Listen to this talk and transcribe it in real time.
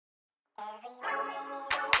What's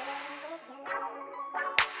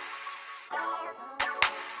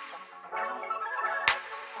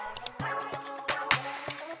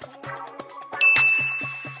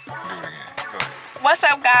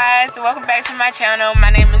up, guys? Welcome back to my channel. My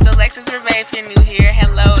name is alexisrbeverly if you're new here.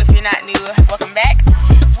 Hello if you're not new. Welcome back.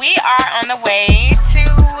 We are on the way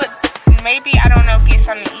to maybe, I don't know, get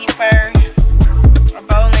something to eat first or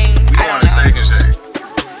bowling. I don't know. Steak and shake.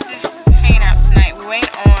 Just hanging out tonight. We wait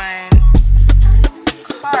on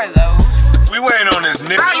Carlos. We waiting on this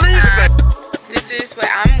nigga. This is what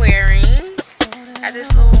I'm wearing. Got this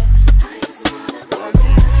little.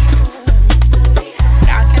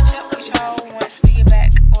 I'll catch up with y'all once we get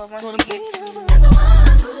back, or once we get to.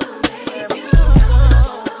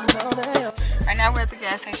 Right now we're at the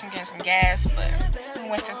gas station getting some gas, but we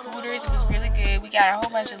went to Hooters. It was really good. We got a whole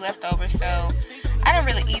bunch of leftovers, so I didn't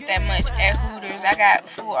really eat that much at Hooters. I got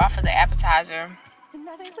food off of the appetizer.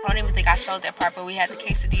 I don't even think I showed that part, but we had the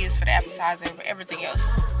quesadillas for the appetizer, but everything else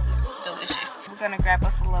delicious. We're gonna grab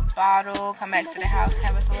us a little bottle, come back to the house,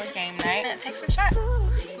 have us a little game night, and take some shots.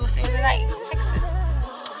 We'll see you tonight, Texas.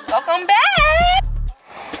 Welcome back!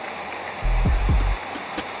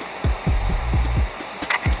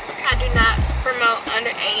 I do not promote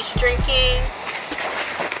underage drinking.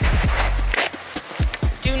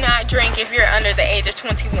 Do not drink if you're under the age of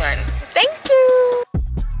 21. Thank you!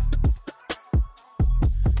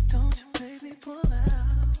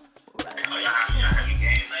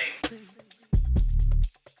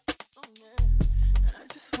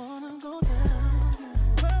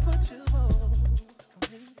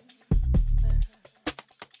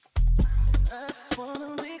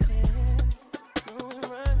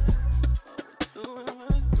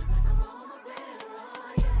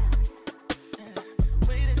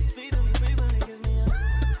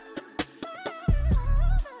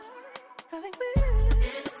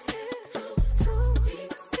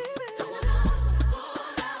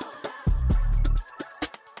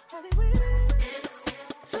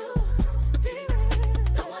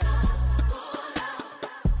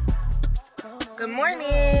 Good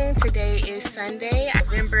morning. Today is Sunday,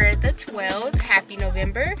 November the 12th. Happy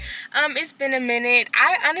November. It's been a minute.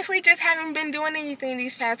 I honestly just haven't been doing anything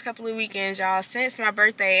these past couple of weekends, y'all. Since my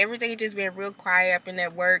birthday, everything just been real quiet up in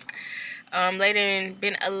at work. Layden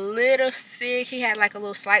been a little sick. He had like a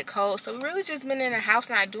little slight cold, so we really just been in the house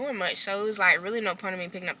not doing much. So it was like really no point in me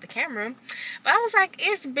picking up the camera. But I was like,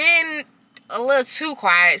 it's been a little too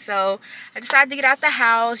quiet, so I decided to get out the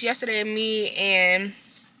house. Yesterday, me and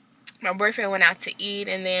my boyfriend went out to eat,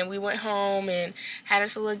 and then we went home and had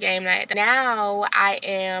us a little game night. Now I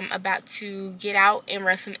am about to get out and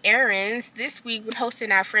run some errands. This week we're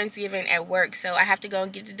hosting our Friendsgiving at work, so I have to go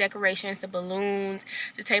and get the decorations, the balloons,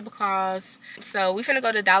 the tablecloths. So we're finna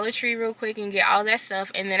go to Dollar Tree real quick and get all that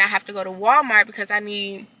stuff, and then I have to go to Walmart because I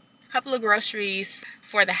need a couple of groceries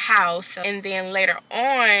for the house. And then later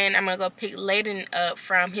on I'm gonna go pick Layden up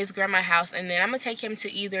from his grandma's house, and then I'm gonna take him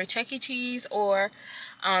to either Chuck E. Cheese or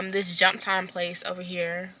this Jump Time place over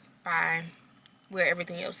here by where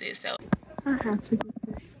everything else is. So I have to get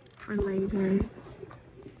this for Layden.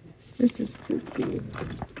 This is too cute.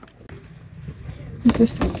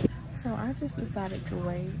 This is so cute. So I just decided to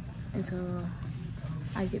wait until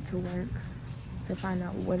I get to work to find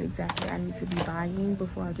out what exactly I need to be buying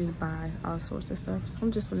before I just buy all sorts of stuff. So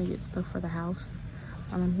I'm just gonna get stuff for the house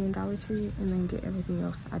while I'm here in Dollar Tree, and then get everything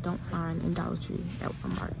else I don't find in Dollar Tree at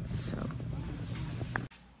Walmart. So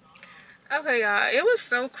okay, y'all, it was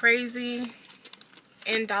so crazy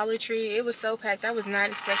in Dollar Tree. It was so packed. I was not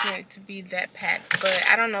expecting it to be that packed, but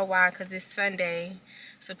I don't know why, because it's Sunday,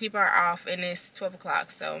 so people are off, and it's 12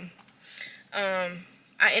 o'clock. So I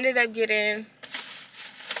ended up getting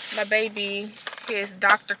my baby his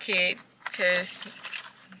doctor kit, because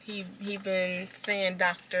he been saying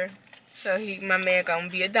doctor, so my man gonna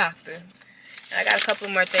be a doctor. I got a couple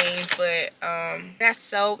more things, but I got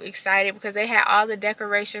so excited because they had all the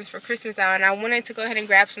decorations for Christmas out, and I wanted to go ahead and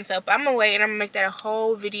grab some stuff. But I'm gonna wait, and I'm gonna make that a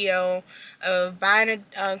whole video of buying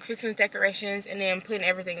Christmas decorations and then putting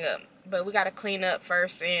everything up. But we gotta clean up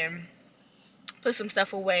first and put some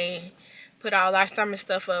stuff away, put all our summer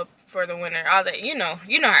stuff up for the winter, all that, you know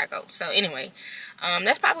how it goes. So anyway,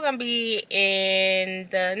 that's probably gonna be in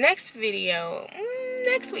the next video.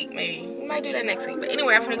 Next week, maybe. We might do that next week. But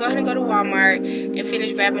anyway, I'm gonna go ahead and go to Walmart and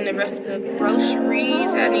finish grabbing the rest of the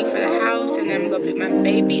groceries I need for the house, and then I'm gonna pick my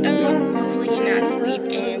baby up. Hopefully he's not asleep,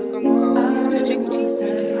 and we're gonna go to Chuck E. Cheese.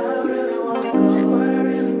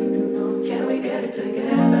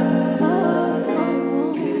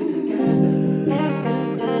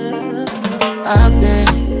 I've been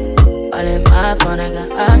all in my phone, I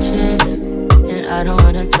got options, and I don't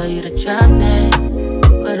wanna for you to drop it,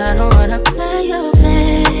 but I don't wanna play your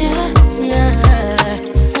fair.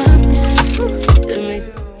 Yeah, something that makes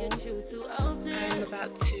me get you too out there. I'm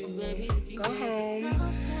about to go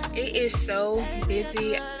home. It is so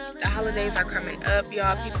busy. The holidays are coming up,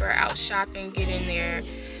 y'all. People are out shopping, getting there.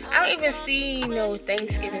 I don't even see no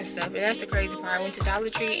Thanksgiving stuff, and that's the crazy part. I went to Dollar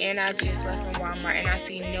Tree and I just left from Walmart, and I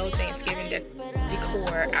see no Thanksgiving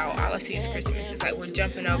decor out. All I see is Christmas. It's like we're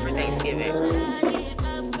jumping over Thanksgiving,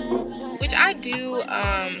 which I do.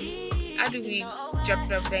 I do be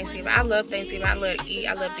jumping over Thanksgiving. I love Thanksgiving. I love to eat.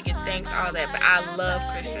 I love to give thanks, all that. But I love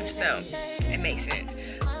Christmas, so it makes sense.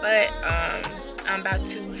 But I'm about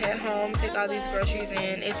to head home, take all these groceries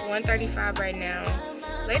in. It's 1:35 right now.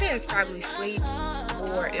 Layden is probably asleep,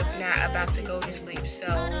 or if not, about to go to sleep. So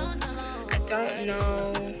I don't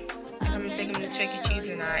know if I'm gonna take him to Chuck E. Cheese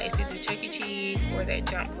or not. It's either Chuck E. Cheese or that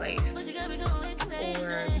jump place,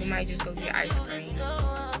 or we might just go get ice cream,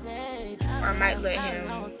 or I might let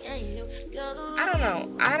him. I don't know.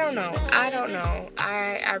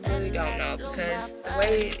 I really don't know, because the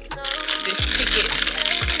way this ticket,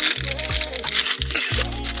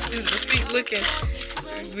 this receipt looking,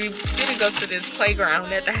 we didn't go to this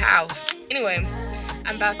playground at the house. Anyway,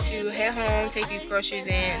 I'm about to head home, take these groceries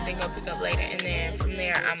in, and then go pick up later. And then from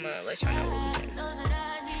there, I'm gonna let y'all know what we're doing.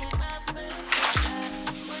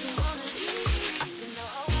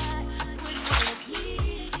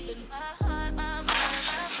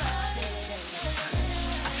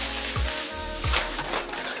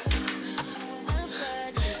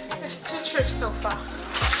 It's 2 trips so far.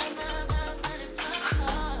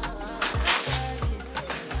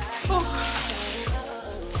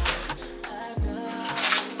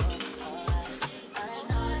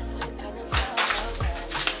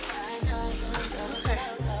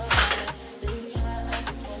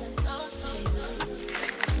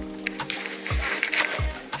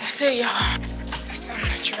 Hey y'all, it's time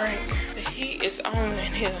to drink. The heat is on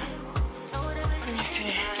in here. Let me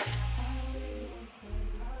see.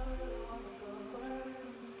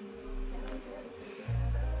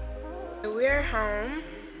 We're home.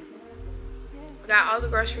 Got all the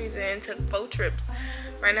groceries in, took 4 trips.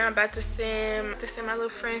 Right now I'm about to send my little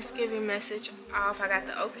Friendsgiving message off. I got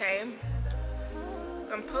the okay.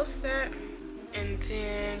 Gonna post that and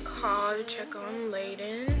then call to check on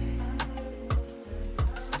Layden.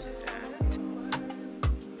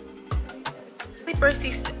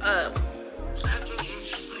 Bracy's up.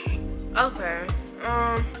 Okay.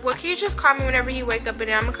 Well, can you just call me whenever he wake up, and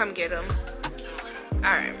then I'm gonna come get him.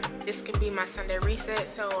 Alright. This could be my Sunday reset,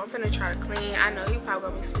 so I'm gonna try to clean. I know he probably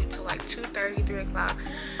gonna be asleep till like 2:30, 3 o'clock.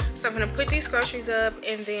 So I'm gonna put these groceries up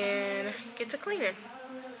and then get to cleaning.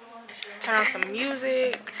 Turn on some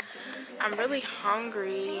music. I'm really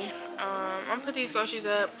hungry. I'm gonna put these groceries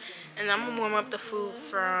up, and I'm gonna warm up the food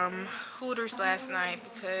from Hooters last night,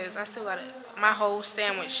 because I still got my whole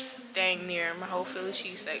sandwich dang near, my whole Philly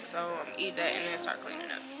cheesesteak. So I'm gonna eat that and then start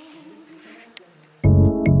cleaning up.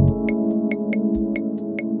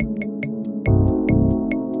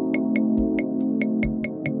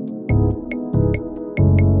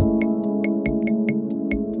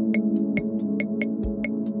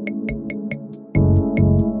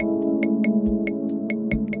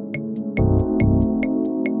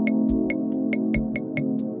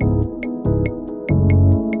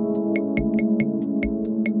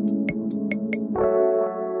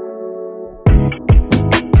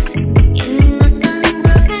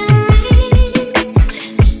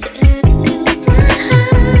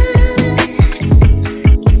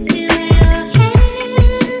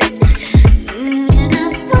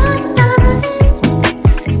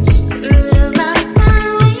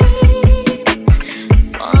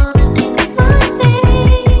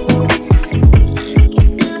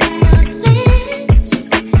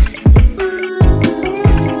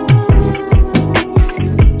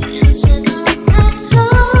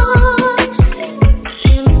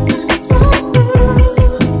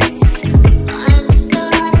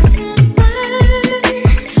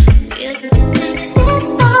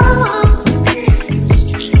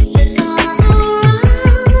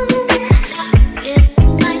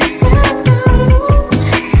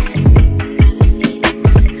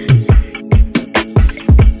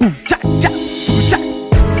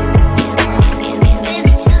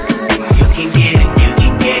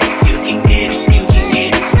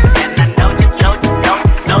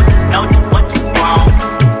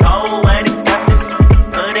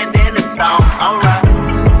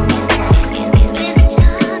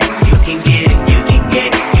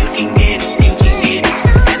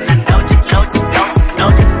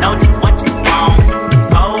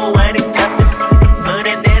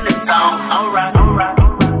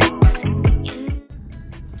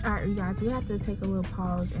 we have to take a little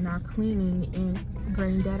pause in our cleaning and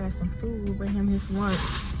bring Dada some food, bring him his lunch.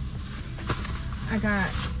 I got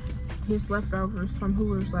his leftovers from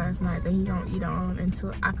Hoover's last night that he don't eat on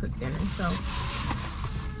until I cook dinner. So I'm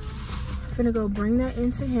finna go bring that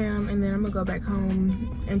into him, and then I'm gonna go back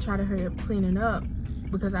home and try to hurry up cleaning up,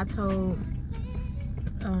 because I told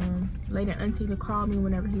Lady Auntie to call me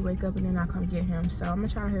whenever he wake up, and then I'll come get him. So I'm gonna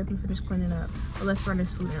try to hurry up and finish cleaning up. But let's run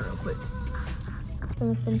this food in real quick.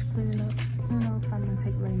 I'm gonna finish cleaning up. I don't know if I'm gonna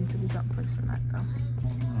take Lady to the jump place or not though.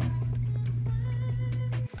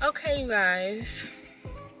 Okay, you guys.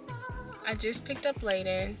 I just picked up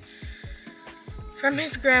Layden from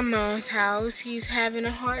his grandma's house. He's having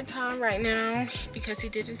a hard time right now because he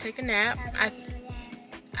didn't take a nap. I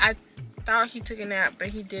thought he took a nap, but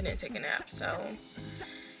he didn't take a nap. So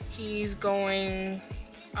he's going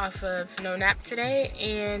off of no nap today,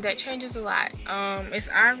 and that changes a lot. It's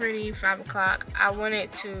already 5 o'clock. I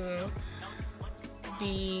wanted to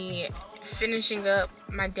be finishing up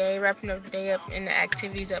my day, wrapping up the day up and the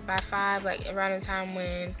activities up by 5, like around the time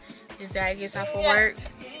when his dad gets off of work.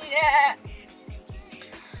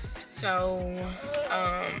 So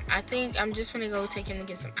I think I'm just gonna go take him to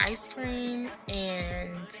get some ice cream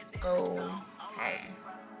and go home,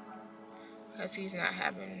 because he's not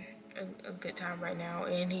having a good time right now,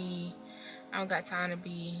 and I don't got time to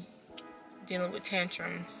be dealing with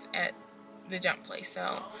tantrums at the jump place.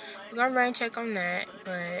 So we're gonna run and check on that,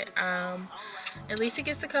 but at least he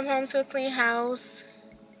gets to come home to a clean house.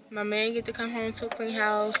 My man get to come home to a clean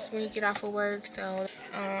house when he get off of work. So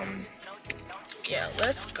yeah,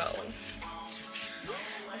 let's go.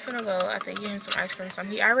 I'm finna go, I think, get him some ice cream or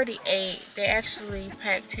something. He already ate. They actually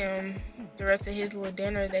packed him the rest of his little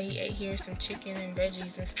dinner that he ate here, some chicken and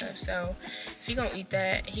veggies and stuff. So if he gonna eat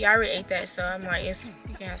that, he already ate that, so I'm like, you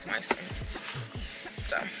can have some ice cream.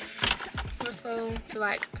 So let's go to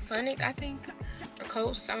like Sonic, I think, or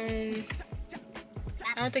Cold Stone.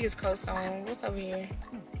 I don't think it's Cold Stone. What's over here?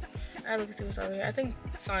 I look and see what's over here. I think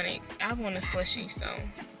Sonic. I want a slushie, so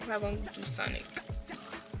we're gonna do Sonic.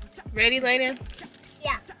 Ready, Layden?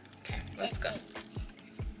 Yeah. Okay, let's go.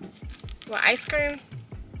 Want ice cream?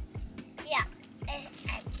 Yeah.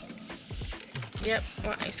 Yep,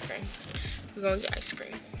 want ice cream. We're gonna get ice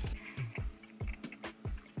cream.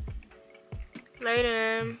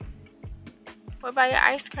 Layden, what about your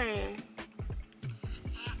ice cream?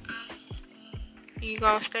 You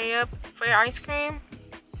gonna stay up for your ice cream?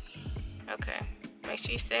 Okay, make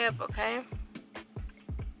sure you stay up, okay?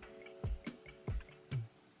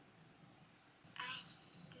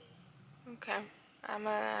 Okay,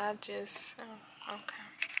 I just, okay.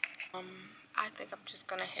 I think I'm just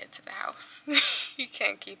gonna head to the house. He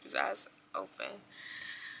can't keep his eyes open.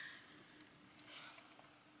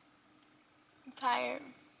 I'm tired.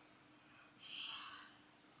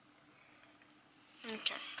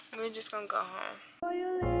 Okay, we're just gonna go home.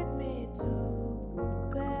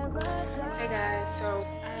 Hey guys, so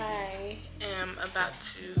I am about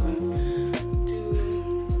to do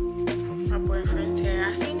my boyfriend's hair.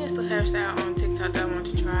 I seen this little hairstyle on TikTok that I want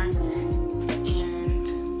to try, and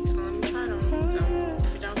he's gonna let me try it on. So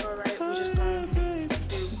if it don't go right, we're just gonna do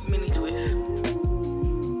mini twists. So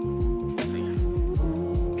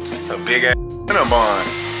yeah. It's a big ass bond.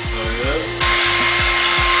 Oh, yeah.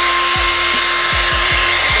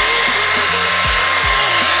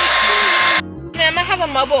 I'm gonna have a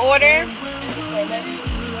mobile order.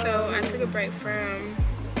 So I took a break from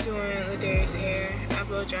doing Diaries' hair. I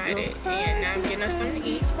blow dried it, and now I'm getting us something to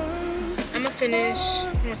eat. I'm gonna finish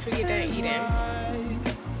once we get done eating.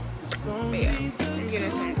 But yeah, I'm getting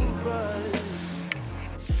us something to eat.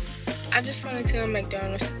 I just wanted to go to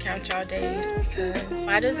McDonald's to count y'all days, because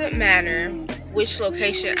why does it matter which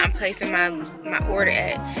location I'm placing my order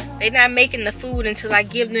at? They're not making the food until I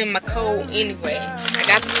give them my code anyway. I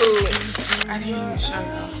got the food. I didn't even show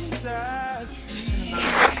you.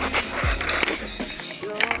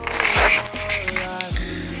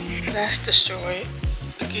 That's destroyed.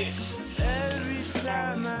 Again.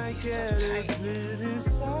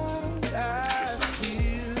 So tight.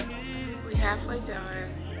 We halfway done.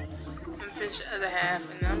 I'm finished the other half,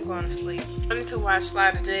 and then I'm going to sleep. I need to watch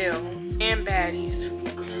Lauderdale and Baddies.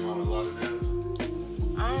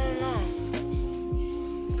 I don't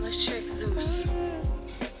know. Let's check Zeus.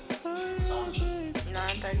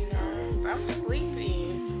 9:39. I'm sleepy.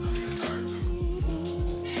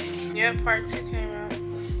 Yeah, part 2 came out.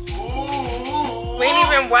 We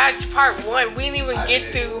didn't even watch part 1. We didn't even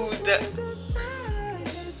get through the.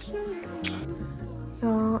 So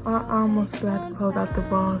I almost got to close out the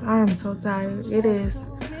vlog. I am so tired. It is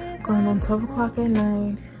going on 12 o'clock at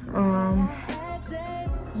night.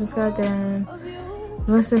 Just got done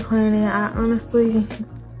lesson planning. I honestly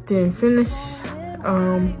didn't finish.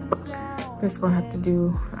 Just gonna have to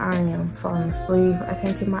do. I am falling asleep. I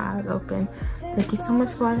can't keep my eyes open. Thank you so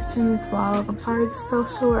much for watching this vlog. I'm sorry it's so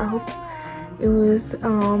short. I hope it was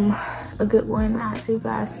a good one. I'll see you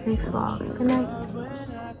guys next vlog. Good night.